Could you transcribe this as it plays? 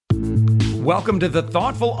Welcome to the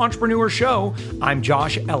Thoughtful Entrepreneur Show. I'm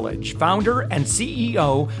Josh Elledge, founder and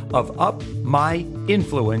CEO of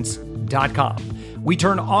UpMyInfluence.com. We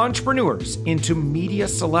turn entrepreneurs into media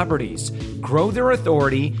celebrities, grow their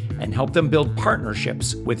authority, and help them build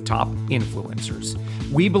partnerships with top influencers.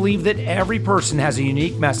 We believe that every person has a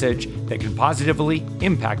unique message that can positively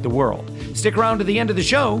impact the world. Stick around to the end of the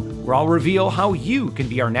show, where I'll reveal how you can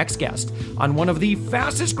be our next guest on one of the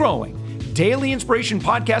fastest growing daily inspiration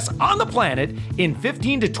podcasts on the planet in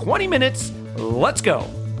 15 to 20 minutes. Let's go.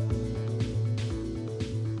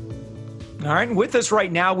 All right, and with us right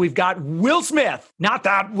now, we've got Will Smith. Not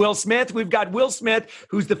that Will Smith. We've got Will Smith,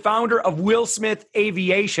 who's the founder of Will Smith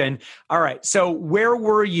Aviation. All right, so where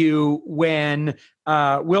were you when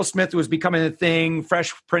Will Smith was becoming a thing,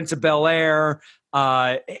 Fresh Prince of Bel-Air,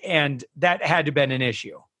 and that had to have been an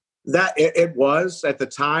issue? That it was at the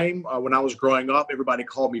time when I was growing up. Everybody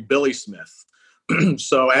called me Billy Smith.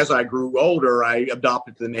 So as I grew older, I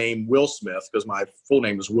adopted the name Will Smith because my full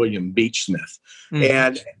name is William Beach Smith. Mm-hmm.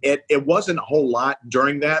 And it wasn't a whole lot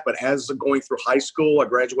during that, but as going through high school, I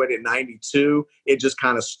graduated in 92, it just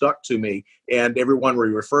kind of stuck to me. And everyone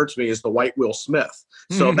referred to me as the White Will Smith.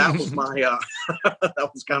 So that was my, that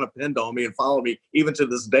was kind of pinned on me and followed me. Even to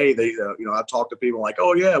this day, they, I talk to people like,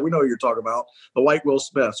 oh yeah, we know who you're talking about, the White Will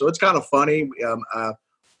Smith. So it's kind of funny.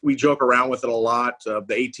 We joke around with it a lot. The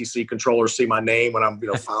ATC controllers see my name when I'm,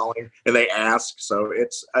 filing, and they ask. So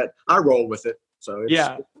I roll with it. So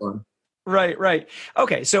it's fun. Right.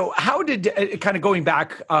 Okay. So how did, kind of going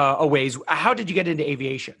back a ways, how did you get into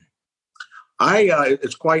aviation?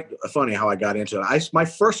 It's quite funny how I got into it. My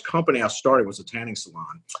first company I started was a tanning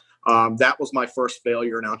salon. That was my first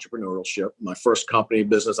failure in entrepreneurship. My first company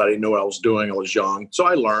business. I didn't know what I was doing. I was young. So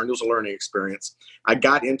I learned. It was a learning experience. I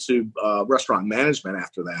got into restaurant management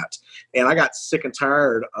after that. And I got sick and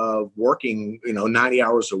tired of working, 90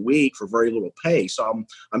 hours a week for very little pay. So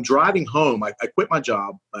I'm driving home. I quit my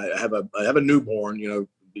job. I have a newborn,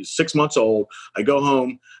 6 months old. I go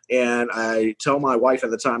home and I tell my wife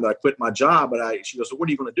at the time that I quit my job, but she goes, so what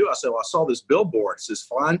are you going to do? I said, well, I saw this billboard. It says,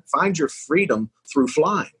 find your freedom through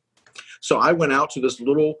flying. So I went out to this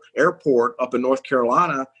little airport up in North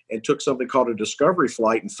Carolina and took something called a discovery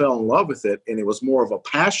flight and fell in love with it. And it was more of a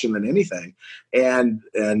passion than anything. And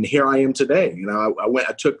here I am today.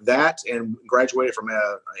 I took that and graduated from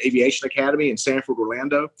Aviation Academy in Sanford,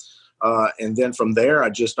 Orlando. And then from there,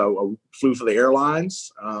 I flew for the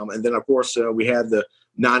airlines. And then, of course, we had the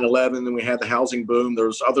 9/11, and we had the housing boom.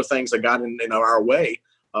 There's other things that got in our way.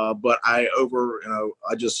 But I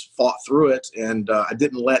just fought through it, and I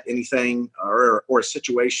didn't let anything or a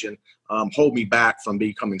situation hold me back from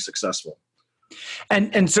becoming successful.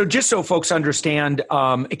 And so just so folks understand,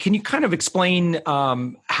 can you kind of explain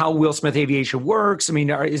how Will Smith Aviation works? I mean,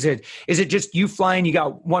 is it just you flying? You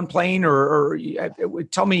got one plane, or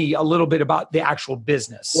tell me a little bit about the actual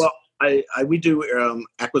business. Well, we do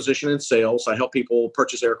acquisition and sales. I help people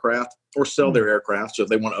purchase aircraft or sell their aircraft, so if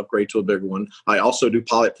they want to upgrade to a bigger one. I also do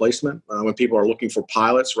pilot placement. When people are looking for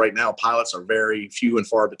pilots, right now pilots are very few and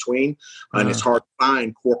far between, and it's hard to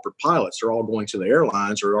find corporate pilots. They're all going to the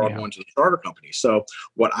airlines or all going to the charter companies. So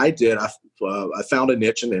what I did, I found a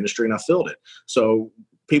niche in the industry and I filled it. So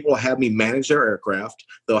people have me manage their aircraft.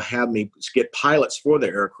 They'll have me get pilots for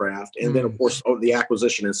their aircraft. And then, of course, the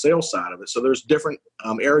acquisition and sales side of it. So there's different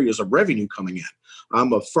areas of revenue coming in.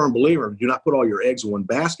 I'm a firm believer, do not put all your eggs in one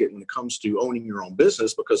basket when it comes to owning your own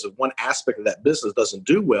business, because if one aspect of that business doesn't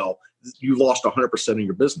do well, you lost 100% of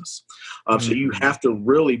your business. So you have to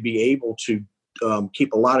really be able to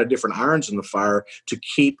keep a lot of different irons in the fire to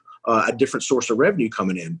keep a different source of revenue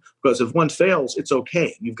coming in, because if one fails, it's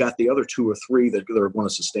okay. You've got the other two or three that are going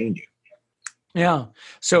to sustain you. Yeah.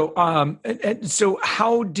 So, so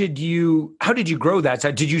how did you grow that?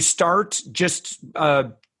 So did you start just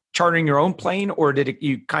chartering your own plane, or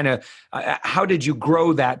how did you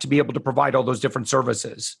grow that to be able to provide all those different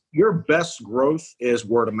services? Your best growth is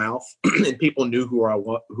word of mouth, and people knew who I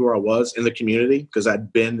was in the community, because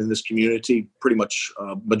I'd been in this community pretty much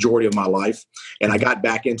majority of my life, and I got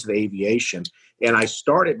back into the aviation, and I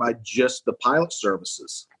started by just the pilot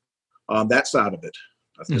services, that side of it.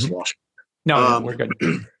 I just lost. No, we're good.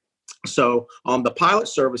 So on the pilot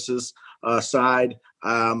services side,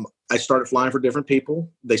 I started flying for different people.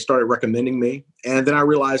 They started recommending me. And then I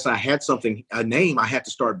realized I had a name. I had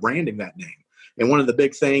to start branding that name. And one of the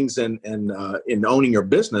big things in owning your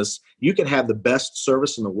business, you can have the best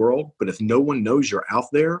service in the world, but if no one knows you're out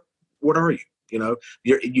there, what are you?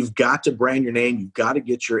 You've got to brand your name. You've got to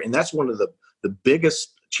get and that's one of the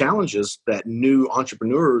biggest challenges that new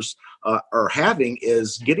entrepreneurs are having,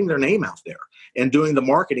 is getting their name out there and doing the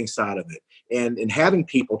marketing side of it. and having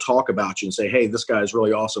people talk about you and say, hey, this guy is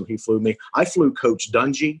really awesome. He flew me. I flew Coach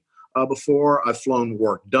Dungy before. I've flown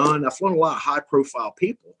Work Done. I've flown a lot of high profile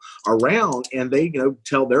people around, and they,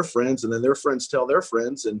 tell their friends, and then their friends tell their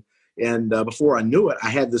friends. And before I knew it, I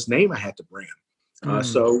had this name I had to brand.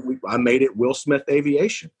 I made it Will Smith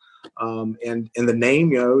Aviation. And the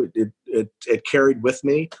name, it carried with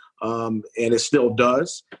me, and it still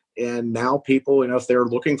does. And now people, if they're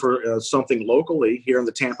looking for something locally here in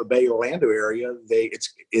the Tampa Bay, Orlando area,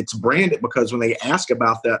 it's branded, because when they ask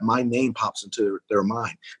about that, my name pops into their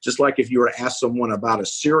mind. Just like if you were to ask someone about a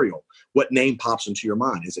cereal, what name pops into your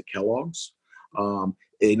mind? Is it Kellogg's?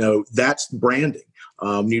 That's branding.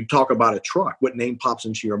 You talk about a truck, what name pops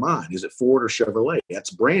into your mind? Is it Ford or Chevrolet? That's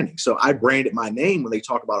branding. So I branded my name. When they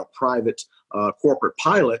talk about a private corporate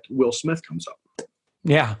pilot, Will Smith comes up.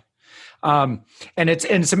 Yeah. And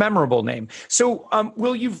it's a memorable name. So,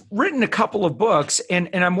 Will, you've written a couple of books, and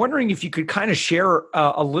I'm wondering if you could kind of share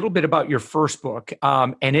a little bit about your first book.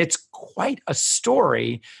 And it's quite a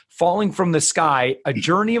story, Falling from the Sky, a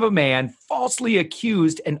journey of a man falsely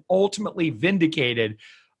accused and ultimately vindicated.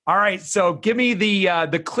 All right. So give me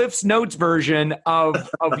the Cliff's Notes version of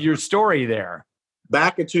your story there.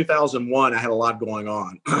 Back in 2001, I had a lot going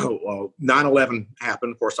on. Well, 9/11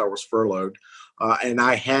 happened. Of course, I was furloughed. And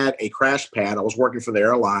I had a crash pad. I was working for the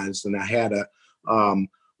airlines, and I had a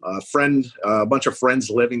bunch of friends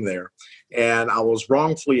living there. And I was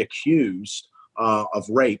wrongfully accused of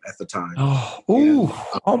rape at the time. Oh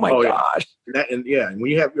my gosh. Yeah. And when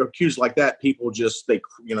you have you're accused like that, people just, they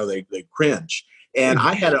cringe. And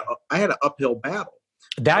I had an uphill battle.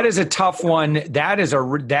 That is a tough one. And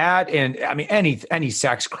I mean, any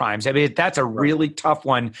sex crimes. I mean, that's a really tough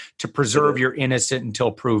one to preserve your innocent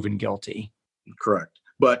until proven guilty. Correct.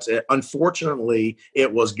 But unfortunately,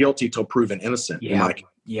 it was guilty till proven innocent. Yeah.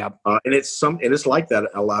 And it's like that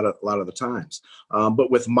a lot of the times.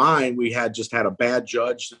 But with mine, we had a bad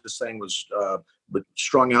judge. This thing was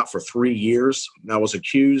strung out for 3 years. I was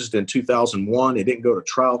accused in 2001. It didn't go to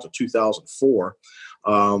trial till 2004.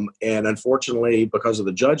 And unfortunately, because of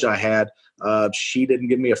the judge I had, she didn't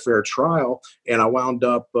give me a fair trial, and I wound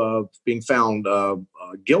up being found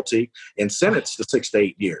guilty and sentenced to 6 to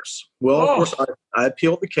 8 years. Well, of course, I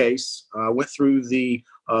appealed the case. I went through the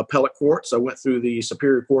appellate courts. I went through the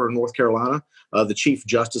Superior Court of North Carolina, the chief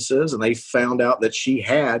justices, and they found out that she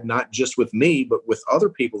had, not just with me, but with other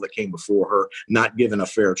people that came before her, not given a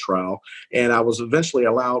fair trial. And I was eventually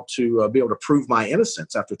allowed to be able to prove my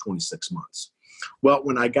innocence after 26 months. Well,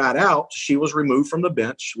 when I got out, she was removed from the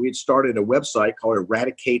bench. We had started a website called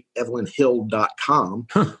EradicateEvelynHill.com.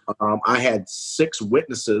 I had 6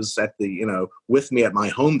 witnesses with me at my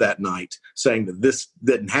home that night saying that this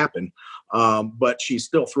didn't happen. But she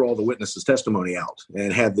still threw all the witnesses' testimony out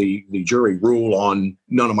and had the jury rule on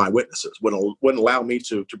none of my witnesses, wouldn't allow me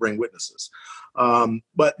to bring witnesses.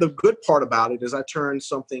 But the good part about it is I turned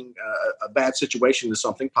a bad situation into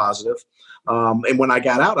something positive. And when I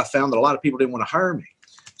got out, I found that a lot of people didn't want to hire me.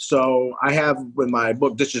 So I have, in my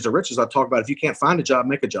book, Ditches to Riches, I talk about if you can't find a job,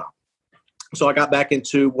 make a job. So I got back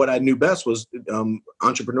into what I knew best was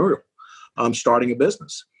entrepreneurial, starting a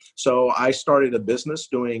business. So I started a business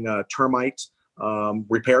doing termite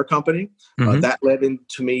repair company. That led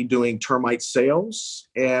into me doing termite sales.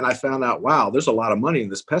 And I found out, wow, there's a lot of money in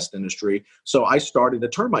this pest industry. So I started a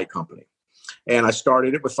termite company. And I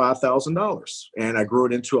started it with $5,000. And I grew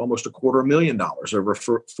it into almost $250,000 over a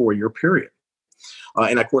 4-year period.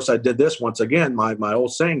 And of course, I did this once again, my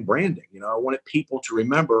old saying, branding. I wanted people to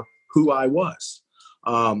remember who I was.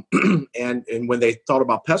 And when they thought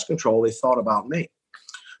about pest control, they thought about me.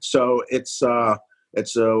 So it's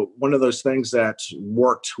one of those things that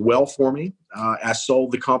worked well for me. I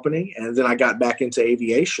sold the company, and then I got back into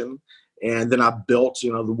aviation, and then I built,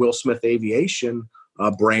 the Will Smith Aviation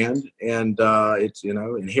brand, and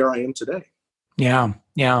and here I am today. Yeah.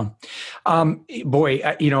 Boy,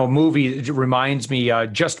 a movie that reminds me,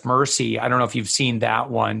 Just Mercy. I don't know if you've seen that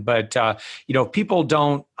one, but, people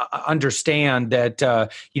don't understand that,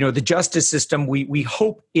 the justice system, we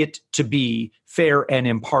hope it to be fair and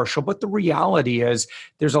impartial, but the reality is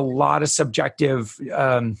there's a lot of subjective,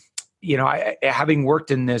 having worked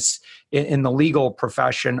in the legal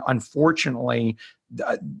profession, unfortunately,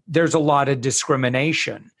 there's a lot of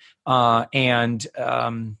discrimination, and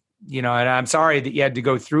I'm sorry that you had to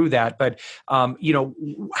go through that, but,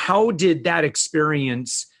 how did that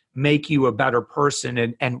experience make you a better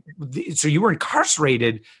person? So you were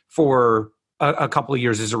incarcerated for a couple of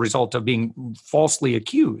years as a result of being falsely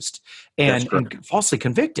accused and falsely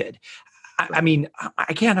convicted. I mean,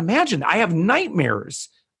 I can't imagine. I have nightmares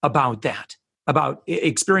about that, about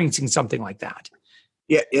experiencing something like that.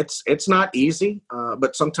 Yeah, it's not easy,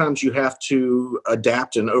 but sometimes you have to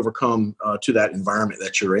adapt and overcome to that environment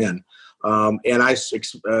that you're in. And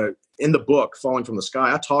in the book, Falling from the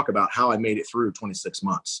Sky, I talk about how I made it through 26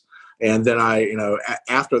 months. And then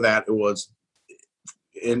after that, it was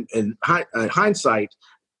in hindsight,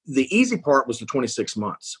 the easy part was the 26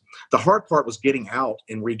 months. The hard part was getting out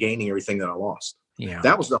and regaining everything that I lost. Yeah.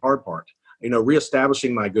 That was the hard part.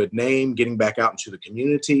 Reestablishing my good name, getting back out into the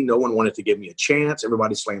community. No one wanted to give me a chance.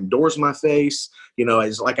 Everybody slammed doors in my face.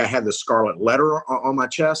 It's like I had the scarlet letter on my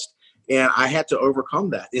chest, and I had to overcome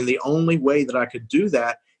that. And the only way that I could do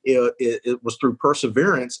that, it was through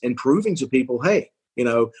perseverance and proving to people, hey,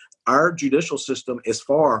 our judicial system is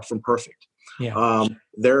far from perfect. Yeah. And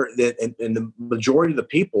the majority of the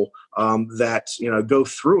people that go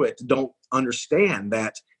through it don't understand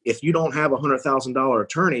that if you don't have $100,000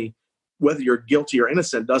 attorney, whether you're guilty or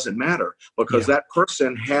innocent doesn't matter, because that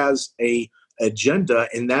person has a agenda,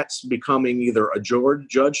 and that's becoming either a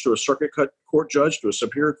judge to a circuit court judge to a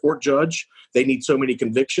superior court judge. They need so many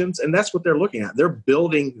convictions, and that's what they're looking at. They're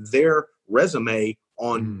building their resume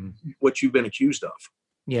on what you've been accused of.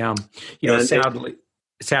 Yeah.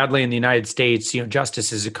 Sadly, in the United States,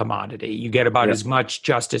 justice is a commodity. You get about as much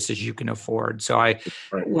justice as you can afford. So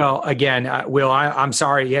Will, I'm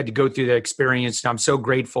sorry you had to go through that experience, and I'm so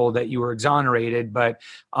grateful that you were exonerated. But,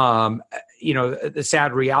 the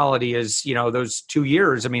sad reality is, those 2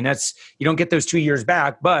 years, you don't get those 2 years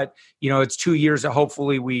back, but, it's 2 years that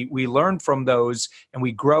hopefully we learn from those and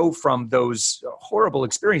we grow from those horrible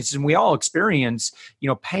experiences. And we all experience,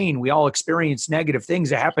 pain. We all experience negative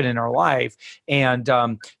things that happen in our life. And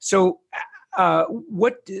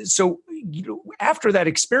after that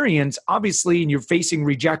experience, obviously, and you're facing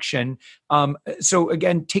rejection. So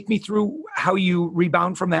again, take me through how you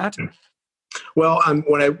rebound from that. Well,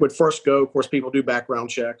 when I would first go, of course, people do background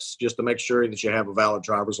checks just to make sure that you have a valid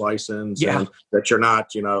driver's license and that you're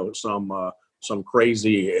not, some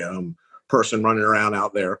crazy person running around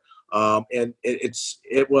out there. And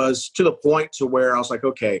it was to the point to where I was like,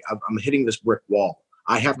 okay, I'm hitting this brick wall.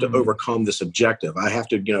 I have to overcome this objective. I have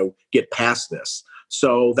to, get past this.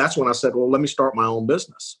 So that's when I said, well, let me start my own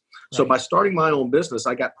business. Right. So by starting my own business,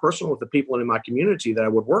 I got personal with the people in my community that I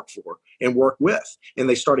would work for and work with, and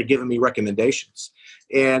they started giving me recommendations.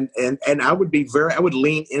 And I would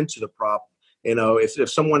lean into the problem. If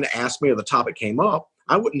someone asked me or the topic came up,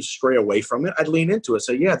 I wouldn't stray away from it. I'd lean into it,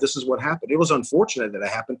 say, yeah, this is what happened. It was unfortunate that it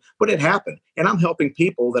happened, but it happened. And I'm helping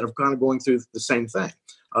people that have kind of going through the same thing.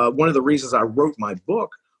 One of the reasons I wrote my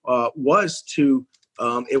book was to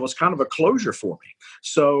it was kind of a closure for me.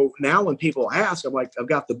 So now when people ask, I'm like, I've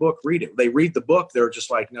got the book, read it. They read the book. They're just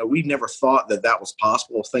like, no, we never thought that was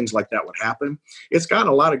possible. Things like that would happen. It's gotten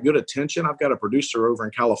a lot of good attention. I've got a producer over in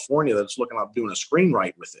California that's looking up doing a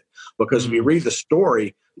screenwrite with it, because if you read the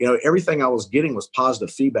story, everything I was getting was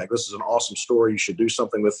positive feedback. This is an awesome story. You should do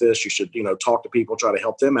something with this. You should, talk to people, try to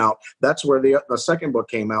help them out. That's where the second book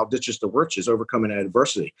came out, Ditches to Riches, Overcoming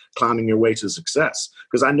Adversity, Climbing Your Way to Success.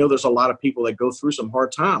 Because I know there's a lot of people that go through some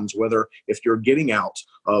hard times, whether if you're getting out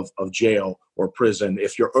of jail or prison,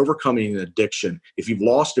 if you're overcoming an addiction, if you've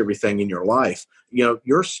lost everything in your life,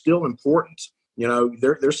 you're still important.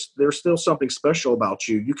 There's still something special about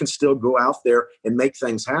you. You can still go out there and make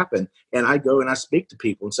things happen. And I go and I speak to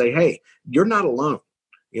people and say, hey, you're not alone.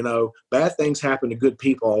 Bad things happen to good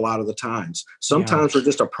people a lot of the times. Sometimes we're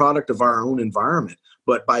just a product of our own environment.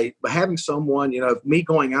 But by having someone, me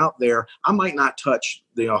going out there, I might not touch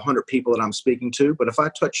the 100 people that I'm speaking to, but if I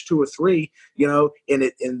touch 2 or 3,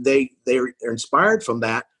 and they're inspired from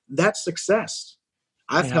that, that's success.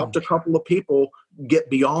 I've helped a couple of people get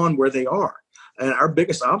beyond where they are. And our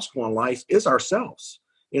biggest obstacle in life is ourselves.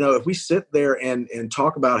 If we sit there and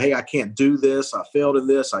talk about, hey, I can't do this, I failed at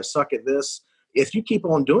this, I suck at this. If you keep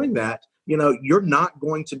on doing that, you're not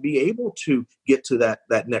going to be able to get to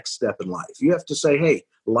that next step in life. You have to say, hey,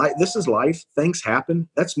 this is life. Things happen.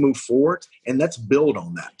 Let's move forward and let's build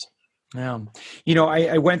on that. Yeah.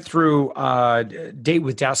 I went through Date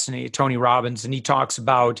with Destiny, Tony Robbins, and he talks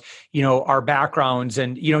about, our backgrounds.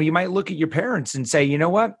 And, you might look at your parents and say, you know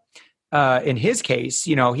what? In his case,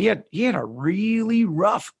 he had a really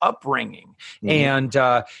rough upbringing, and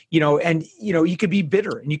you could be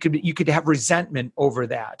bitter and you could have resentment over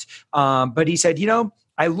that. But he said,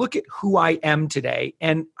 I look at who I am today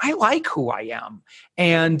and I like who I am.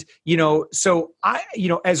 And, so I,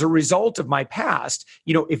 as a result of my past,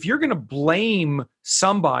 if you're going to blame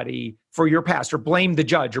somebody for your past or blame the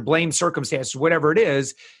judge or blame circumstances, whatever it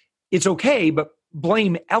is, it's okay, but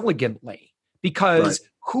blame elegantly, because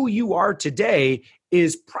who you are today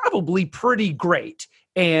is probably pretty great.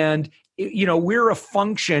 And we're a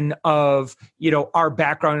function of, our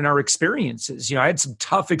background and our experiences. I had some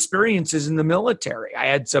tough experiences in the military. I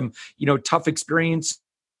had some, tough experiences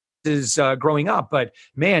growing up, but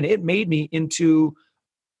man, it made me into,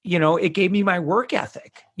 it gave me my work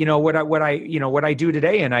ethic, what I do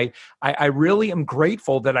today. And I really am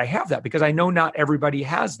grateful that I have that, because I know not everybody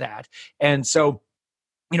has that. And so,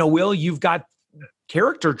 Will, you've got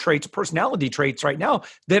character traits, personality traits right now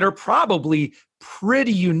that are probably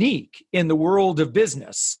pretty unique in the world of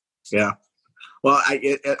business. Yeah. Well,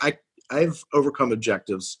 I've overcome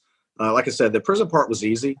objectives. Like I said, the prison part was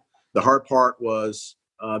easy. The hard part was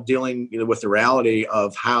dealing with the reality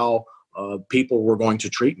of how people were going to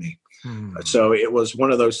treat me. So it was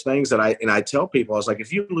one of those things that I tell people, I was like,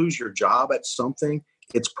 if you lose your job at something,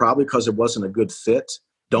 it's probably because it wasn't a good fit.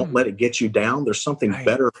 Don't let it get you down. There's something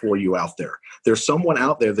better for you out there. There's someone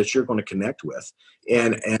out there that you're going to connect with,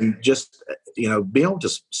 and just, being able to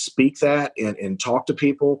speak that and talk to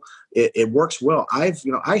people, it works well. I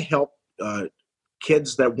help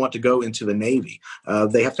kids that want to go into the Navy.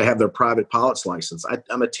 They have to have their private pilot's license.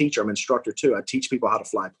 I'm a teacher. I'm an instructor too. I teach people how to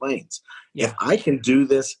fly planes. Yeah. If I can do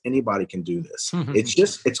this, anybody can do this.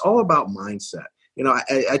 It's all about mindset.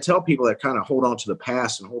 I tell people that kind of hold on to the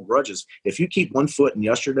past and hold grudges. If you keep 1 foot in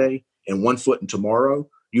yesterday and 1 foot in tomorrow,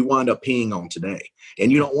 you wind up peeing on today.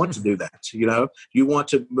 And you don't want to do that. You want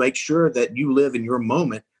to make sure that you live in your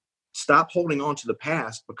moment. Stop holding on to the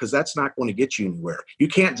past, because that's not going to get you anywhere. You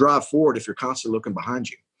can't drive forward if you're constantly looking behind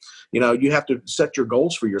you. You have to set your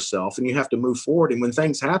goals for yourself, and you have to move forward. And when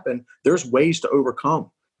things happen, there's ways to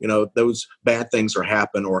overcome, those bad things are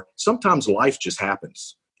happen, or sometimes life just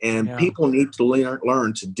happens. And people need to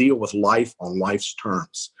learn to deal with life on life's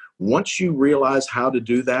terms. Once you realize how to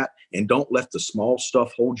do that and don't let the small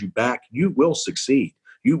stuff hold you back, you will succeed.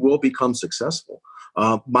 You will become successful.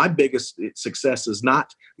 My biggest success is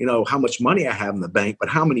not, how much money I have in the bank, but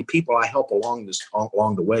how many people I help along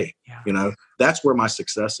the way. Yeah. That's where my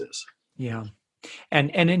success is. Yeah. And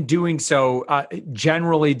in doing so,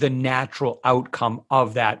 generally the natural outcome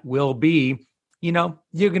of that will be, you're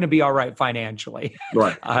going to be all right financially.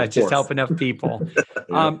 Right. Just help enough people.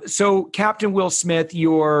 So Captain Will Smith,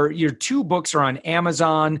 your 2 books are on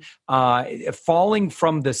Amazon, Falling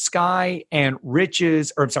from the Sky and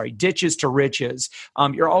Ditches to Riches.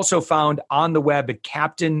 You're also found on the web at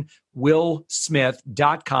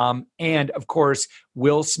CaptainWillSmith.com and of course,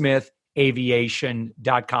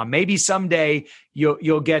 WillSmithAviation.com. Maybe someday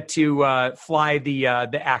you'll get to fly the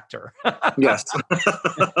actor. Yes,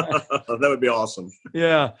 that would be awesome.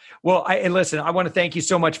 Yeah. Well, listen, I want to thank you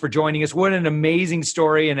so much for joining us. What an amazing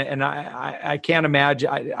story, and I can't imagine.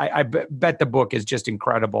 I bet the book is just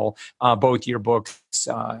incredible. Both your books,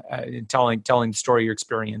 telling the story of your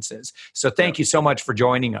experiences. So thank you so much for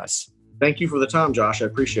joining us. Thank you for the time, Josh. I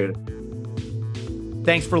appreciate it.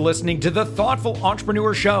 Thanks for listening to the Thoughtful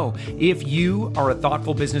Entrepreneur Show. If you are a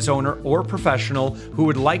thoughtful business owner or professional who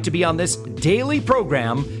would like to be on this daily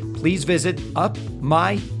program, please visit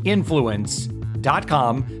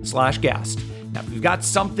upmyinfluence.com/guest. Now, if you've got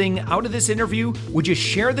something out of this interview, would you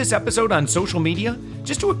share this episode on social media?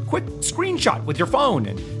 Just do a quick screenshot with your phone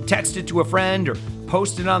and text it to a friend or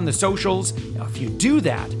post it on the socials. Now, if you do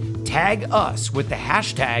that, tag us with the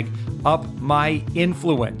hashtag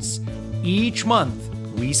UpMyInfluence. Each month,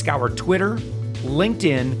 we scour Twitter,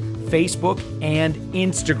 LinkedIn, Facebook, and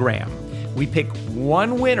Instagram. We pick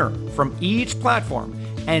one winner from each platform,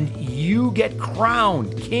 and you get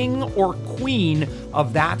crowned king or queen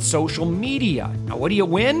of that social media. Now, what do you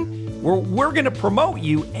win? We're going to promote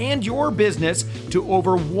you and your business to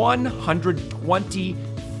over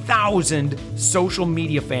 120,000 social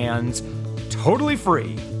media fans, totally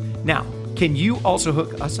free. Now, can you also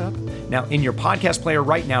hook us up? Now, in your podcast player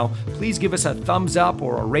right now, please give us a thumbs up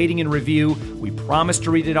or a rating and review. We promise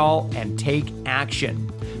to read it all and take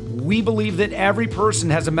action. We believe that every person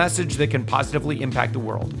has a message that can positively impact the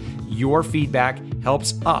world. Your feedback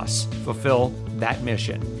helps us fulfill that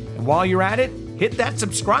mission. And while you're at it, hit that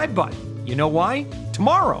subscribe button. You know why?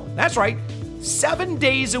 Tomorrow, that's right, 7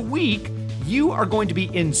 days a week, you are going to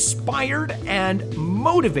be inspired and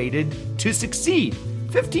motivated to succeed.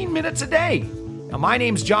 15 minutes a day. Now, my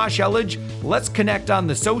name's Josh Elledge. Let's connect on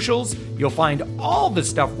the socials. You'll find all the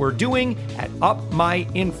stuff we're doing at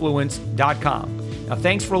upmyinfluence.com. Now,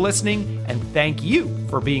 thanks for listening, and thank you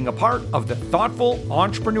for being a part of the Thoughtful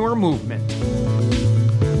Entrepreneur Movement.